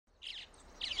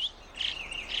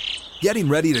Getting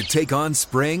ready to take on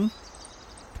spring?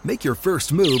 Make your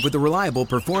first move with the reliable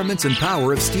performance and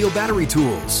power of Steel battery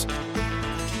tools.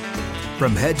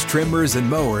 From hedge trimmers and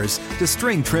mowers to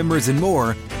string trimmers and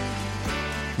more,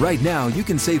 right now you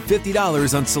can save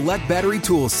 $50 on select battery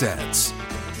tool sets.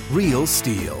 Real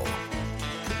Steel.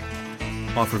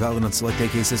 Offer valid on select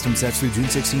AK system sets through June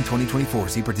 16, 2024.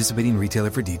 See participating retailer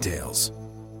for details.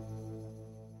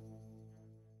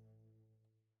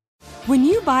 When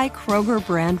you buy Kroger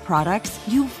brand products,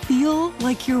 you feel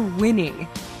like you're winning.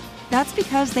 That's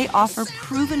because they offer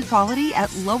proven quality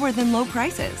at lower than low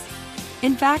prices.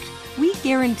 In fact, we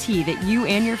guarantee that you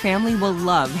and your family will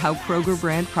love how Kroger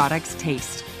brand products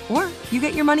taste, or you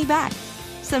get your money back.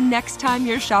 So next time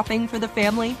you're shopping for the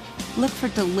family, look for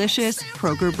delicious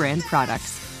Kroger brand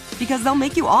products, because they'll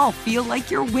make you all feel like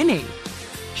you're winning.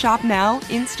 Shop now,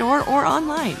 in-store, or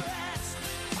online.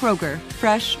 Kroger,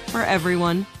 fresh for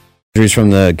everyone. Injuries from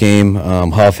the game.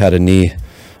 Huff had a knee.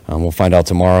 We'll find out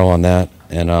tomorrow on that.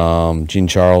 And Gene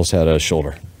Charles had a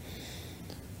shoulder.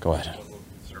 Go ahead.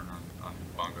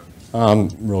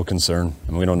 Real concern.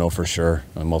 I mean, we don't know for sure.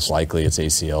 Most likely it's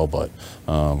ACL, but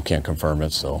can't confirm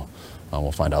it, so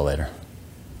we'll find out later.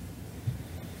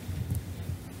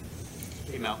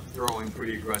 Came out throwing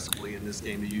pretty aggressively in this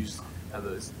game. Did you have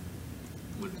those,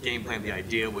 with the game plan, the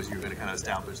idea was you were going to kind of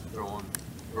establish the throwing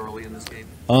early in this game?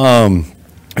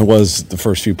 It was the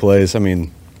first few plays. I mean,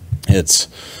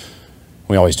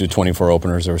 we always do 24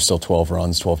 openers. There were still 12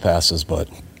 runs, 12 passes, but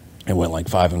it went like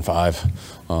 5 and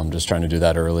 5. Just trying to do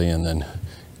that early and then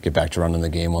get back to running the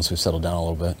game once we settled down a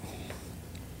little bit.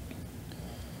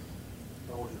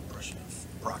 What was your impression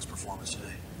of Brock's performance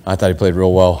today? I thought he played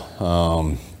real well.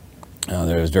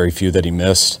 There was very few that he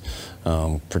missed.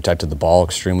 Protected the ball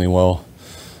extremely well.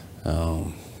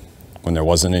 When there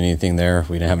wasn't anything there,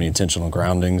 we didn't have any intentional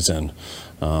groundings, and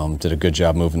did a good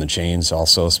job moving the chains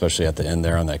also, especially at the end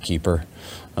there on that keeper.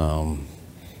 And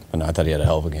I thought he had a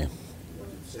hell of a game. What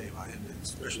did you say about him,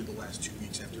 especially the last 2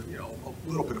 weeks after a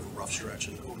little bit of a rough stretch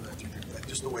and over that,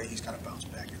 just the way he's kind of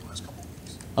bounced back in the last couple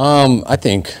of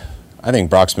weeks? I think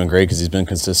Brock's been great because he's been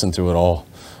consistent through it all.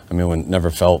 I mean, we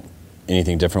never felt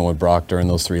anything different with Brock during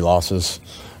those 3 losses.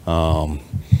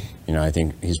 I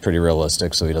think he's pretty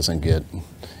realistic, so he doesn't get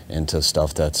into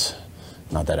stuff that's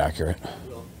not that accurate.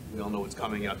 We all know what's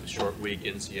coming out the short week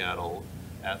in Seattle,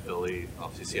 at Philly,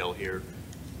 obviously Seattle here.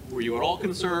 Were you at all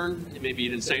concerned, maybe you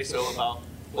didn't say so, about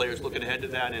players looking ahead to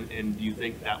that, and do you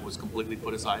think that was completely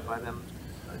put aside by them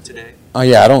today?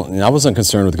 Yeah, I wasn't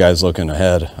concerned with guys looking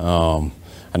ahead. I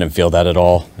didn't feel that at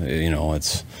all.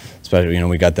 It's especially,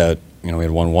 we got that. We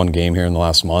had won one game here in the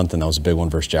last month, and that was a big one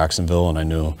versus Jacksonville, and I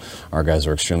knew our guys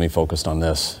were extremely focused on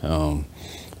this.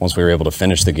 Once we were able to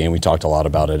finish the game, we talked a lot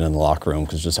about it in the locker room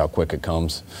because just how quick it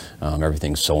comes.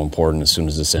 Everything's so important. As soon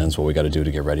as this ends, what we got to do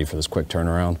to get ready for this quick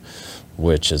turnaround,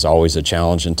 which is always a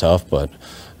challenge and tough, but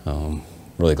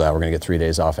really glad we're going to get 3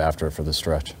 days off after it for this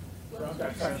stretch. Of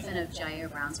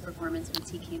Jair Brown's performance once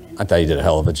he came in? I thought he did a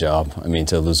hell of a job. I mean,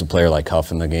 to lose a player like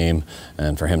Huff in the game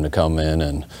and for him to come in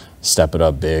and step it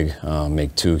up big,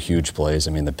 make 2 huge plays.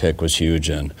 I mean, the pick was huge,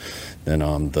 and then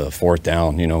the 4th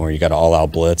down, where you got an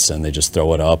all-out blitz and they just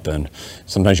throw it up. And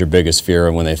sometimes your biggest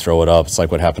fear when they throw it up, it's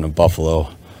like what happened in Buffalo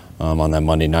on that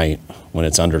Monday night when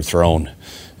it's underthrown.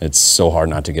 It's so hard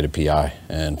not to get a PI,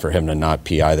 and for him to not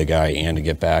PI the guy and to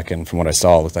get back, and from what I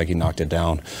saw, it looked like he knocked it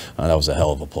down. That was a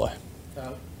hell of a play.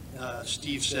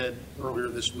 Steve said earlier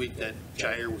this week that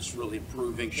Jair was really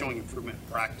improving, showing improvement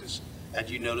in practice. Had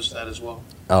you noticed that as well?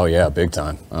 Oh, yeah, big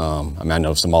time. I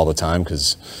notice him all the time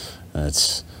because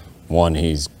it's one,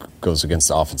 he goes against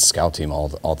the offensive scout team all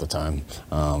the time,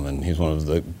 and he's one of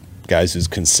the guys who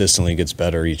consistently gets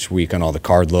better each week on all the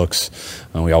card looks.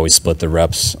 We always split the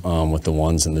reps with the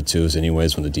 1s and the 2s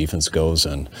anyways when the defense goes,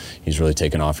 and he's really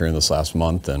taken off here in this last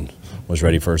month and was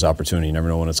ready for his opportunity. You never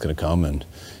know when it's going to come, and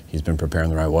he's been preparing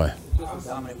the right way. How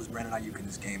dominant was Brandon Ayuk in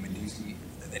this game, and do you see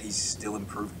that he's still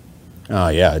improving?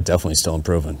 Yeah, definitely still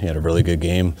improving. He had a really good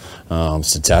game.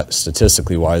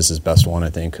 Statistically wise, his best one, I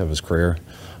think, of his career,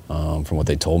 from what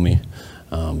they told me.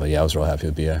 But yeah, I was real happy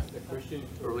with B.A. The Christian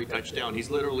early touchdown, he's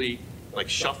literally like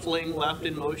shuffling left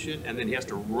in motion, and then he has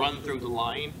to run through the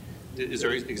line. Is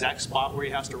there an exact spot where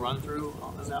he has to run through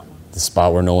on that one? The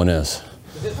spot where no one is.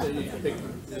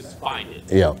 Just find it.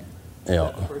 Yeah.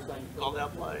 First time you called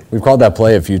that play? We've called that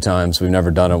play a few times. We've never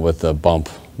done it with the bump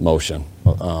motion.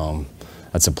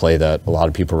 That's a play that a lot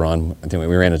of people run. I think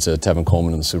we ran it to Tevin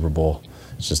Coleman in the Super Bowl.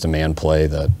 It's just a man play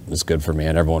that is good for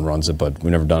man. Everyone runs it, but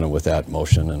we've never done it with that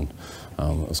motion, and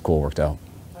it was cool. It worked out.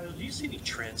 Do you see any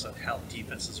trends on how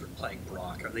defenses are playing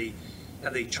Brock? Are they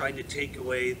have they tried to take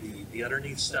away the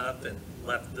underneath stuff and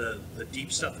left the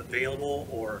deep stuff available,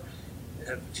 or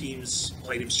have teams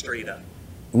played him straight up?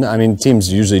 No, I mean,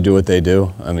 teams usually do what they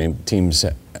do. I mean, teams,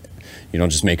 you don't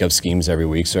just make up schemes every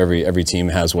week. So every team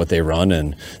has what they run,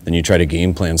 and then you try to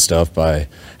game plan stuff by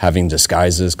having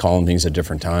disguises, calling things at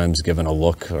different times, giving a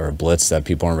look or a blitz that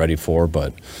people aren't ready for.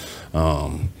 But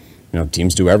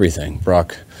teams do everything.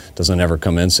 Brock doesn't ever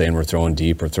come in saying we're throwing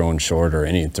deep or throwing short or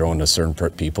throwing to certain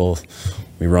people.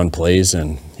 We run plays,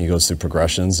 and he goes through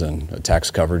progressions and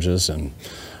attacks coverages, and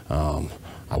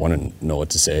I wouldn't know what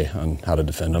to say on how to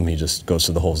defend him. He just goes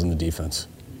through the holes in the defense.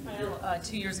 I know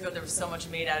 2 years ago there was so much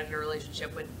made out of your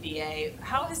relationship with BA.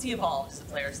 How has he evolved as a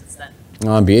player since then?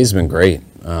 BA's been great.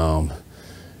 A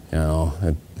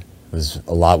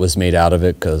lot was made out of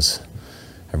it because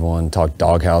everyone talked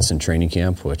doghouse in training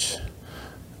camp, which I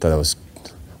thought I was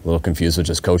a little confused with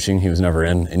just coaching. He was never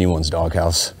in anyone's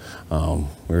doghouse. We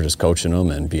were just coaching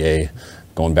him, and BA,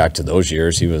 going back to those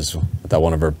years, he was, I thought,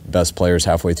 one of our best players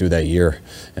halfway through that year,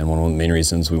 and one of the main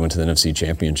reasons we went to the NFC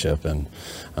Championship, and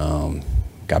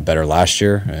got better last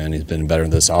year, and he's been better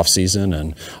this offseason.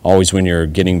 And always when you're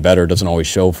getting better, it doesn't always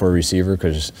show for a receiver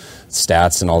because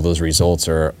stats and all those results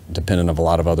are dependent of a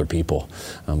lot of other people.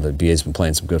 But BA's been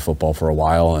playing some good football for a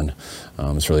while, and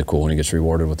it's really cool when he gets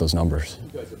rewarded with those numbers.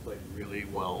 You guys have played really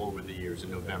well over the years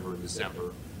in November and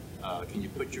December. Can you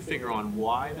put your finger on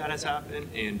why that has happened,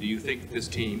 and do you think this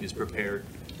team is prepared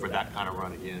for that kind of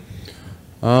run again?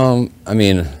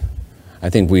 I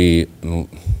think we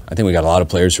got a lot of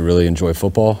players who really enjoy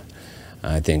football.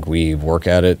 I think we work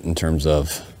at it in terms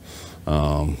of,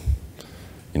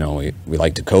 we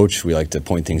like to coach, we like to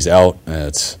point things out.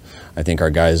 I think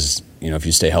our guys, if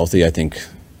you stay healthy, I think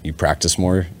you practice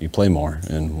more, you play more,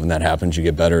 and when that happens, you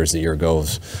get better as the year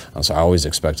goes. So I always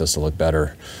expect us to look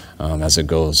better as it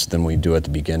goes than we do at the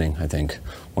beginning. I think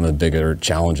one of the bigger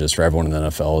challenges for everyone in the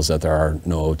NFL is that there are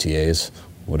no OTAs,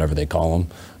 whatever they call them,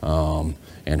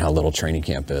 and how little training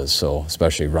camp is. So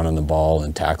especially running the ball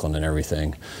and tackling and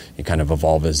everything, you kind of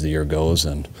evolve as the year goes,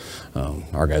 and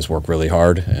our guys work really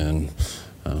hard and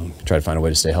try to find a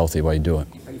way to stay healthy while you do it.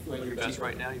 Are you feeling your best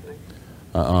right now, you think?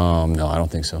 No, I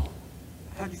don't think so.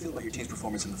 How do you feel about your team's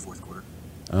performance in the fourth quarter?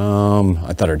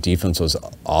 I thought our defense was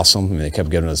awesome. They kept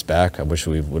giving us back. I wish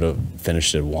we would have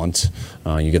finished it once.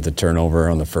 You get the turnover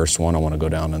on the first one, I want to go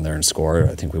down in there and score.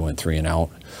 I think we went 3 and out.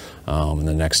 And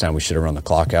the next time we should have run the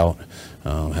clock out.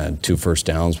 Had 2 first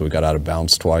downs, but we got out of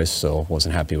bounds twice, so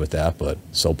wasn't happy with that, but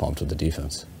so pumped with the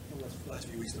defense. The last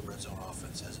few weeks, the red zone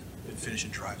offense hasn't been finishing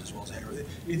drives as well as ever.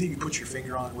 Anything you put your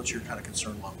finger on? What's your kind of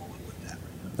concern level with that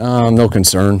right now? No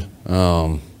concern.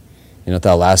 I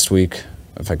thought last week,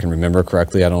 if I can remember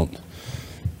correctly, I don't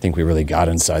think we really got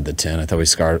inside the 10. I thought we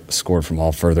scored from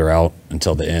all further out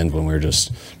until the end when we were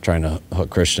just trying to hook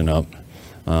Christian up.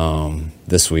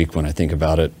 This week, when I think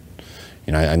about it,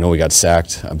 I know we got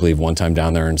sacked, I believe, one time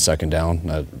down there in second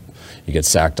down. You get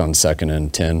sacked on 2nd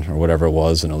and 10 or whatever it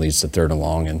was, and it leads to 3rd and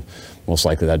long, and most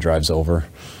likely that drive's over.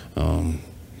 But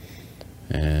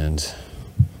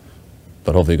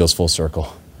hopefully it goes full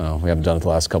circle. We haven't done it the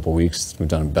last couple of weeks. We've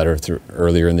done it better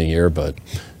earlier in the year, but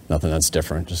nothing that's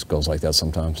different. Just goes like that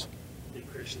sometimes. Did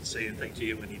Christian say anything to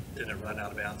you when he didn't run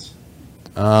out of bounds?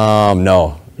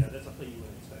 No. Yeah, that's a play you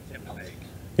wouldn't expect him to make.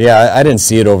 Yeah, I didn't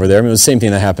see it over there. It was the same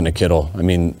thing that happened to Kittle.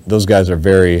 Those guys are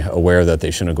very aware that they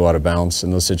shouldn't go out of bounds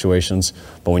in those situations.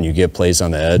 But when you get plays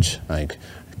on the edge, like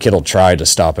Kittle tried to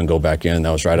stop and go back in. That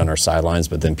was right on our sidelines,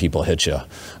 but then people hit you,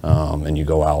 and you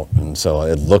go out. And so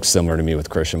it looks similar to me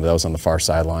with Christian, but that was on the far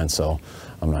sideline, so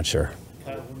I'm not sure.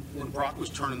 When Brock was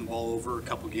turning the ball over a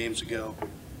couple games ago,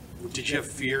 did you have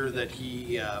fear that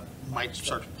he might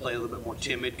start to play a little bit more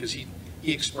timid? Because he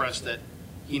expressed that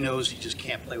he knows he just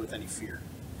can't play with any fear.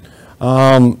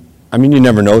 You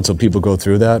never know until people go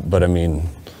through that, but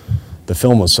the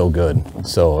film was so good.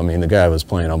 So, the guy was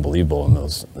playing unbelievable in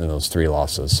those 3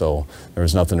 losses. So there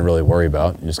was nothing to really worry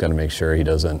about. You just got to make sure he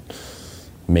doesn't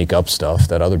make up stuff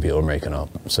that other people are making up.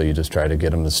 So you just try to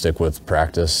get him to stick with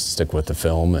practice, stick with the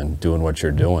film, and doing what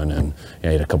you're doing. And he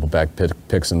had a couple back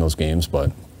picks in those games,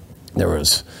 but there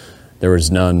was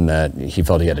none that he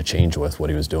felt he had to change with what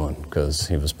he was doing because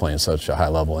he was playing such a high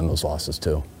level in those losses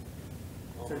too.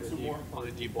 On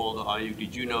the deep ball to Ayuk,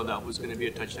 did you know that was going to be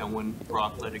a touchdown when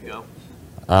Brock let it go?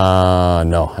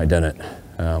 No, I didn't.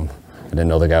 I didn't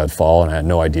know the guy would fall, and I had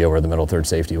no idea where the middle third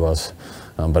safety was.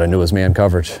 But I knew it was man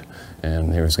coverage,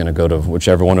 and he was going to go to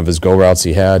whichever one of his go routes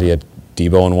he had. He had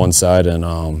Debo on one side and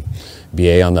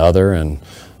BA on the other, and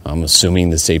I'm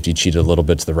assuming the safety cheated a little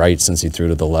bit to the right since he threw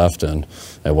to the left, and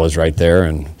it was right there.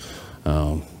 And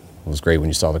it was great when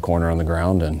you saw the corner on the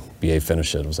ground, and BA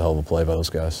finished it. It was a hell of a play by those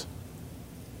guys.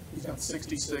 He's got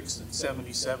 66 and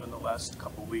 77 the last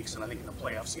couple of weeks, and I think in the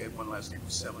playoffs he had one last game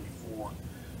was 74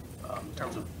 in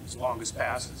terms of his longest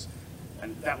passes.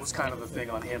 And that was kind of the thing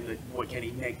on him, that what can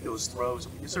he make those throws?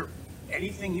 Is there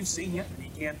anything you've seen yet that he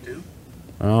can't do?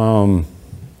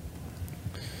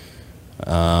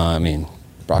 I mean,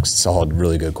 Brock's a solid,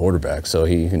 really good quarterback, so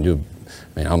he can do.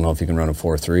 I mean, I don't know if he can run a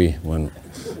 4.3 when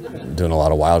doing a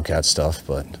lot of Wildcat stuff,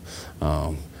 but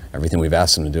everything we've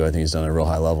asked him to do, I think he's done at a real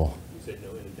high level. You said no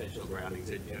unintentional groundings.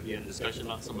 Have you had a discussion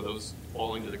about some of those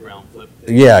falling to the ground flip?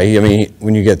 Yeah, I mean,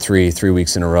 when you get three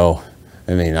weeks in a row,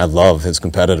 I mean, I love his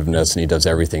competitiveness, and he does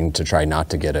everything to try not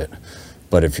to get it.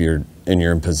 But if you're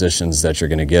in positions that you're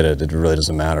going to get it, it really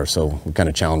doesn't matter. So we kind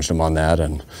of challenged him on that,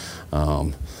 and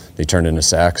they turned into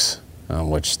sacks,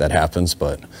 which that happens.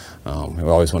 But we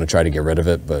always want to try to get rid of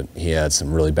it. But he had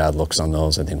some really bad looks on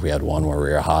those. I think we had one where we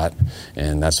were hot,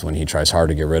 and that's when he tries hard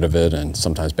to get rid of it. And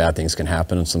sometimes bad things can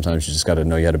happen, and sometimes you just got to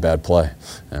know you had a bad play.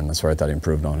 And that's where I thought he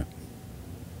improved on it.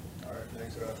 All right,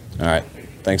 thanks, guys. All right,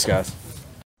 thanks, guys.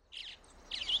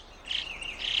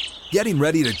 Getting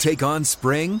ready to take on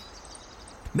spring?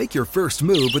 Make your first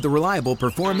move with the reliable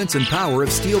performance and power of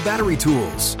Steel battery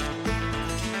tools.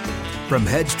 From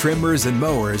hedge trimmers and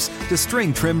mowers to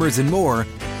string trimmers and more,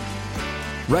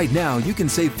 right now you can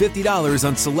save $50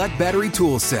 on select battery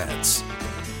tool sets.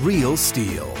 Real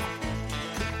Steel.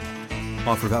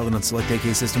 Offer valid on select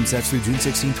AK system sets through June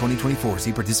 16, 2024.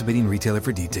 See participating retailer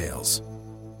for details.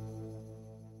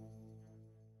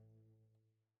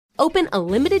 Open a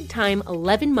limited-time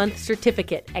 11-month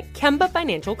certificate at Kemba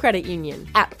Financial Credit Union.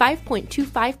 At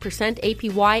 5.25%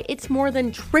 APY, it's more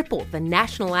than triple the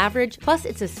national average, plus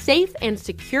it's a safe and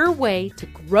secure way to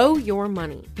grow your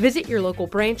money. Visit your local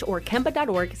branch or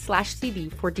kemba.org/CD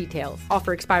for details.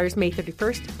 Offer expires May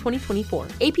 31st, 2024.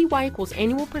 APY equals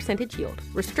annual percentage yield.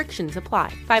 Restrictions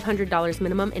apply. $500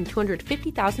 minimum and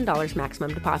 $250,000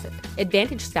 maximum deposit.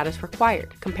 Advantage status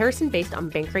required. Comparison based on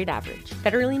bank rate average.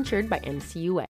 Federally insured by NCUA.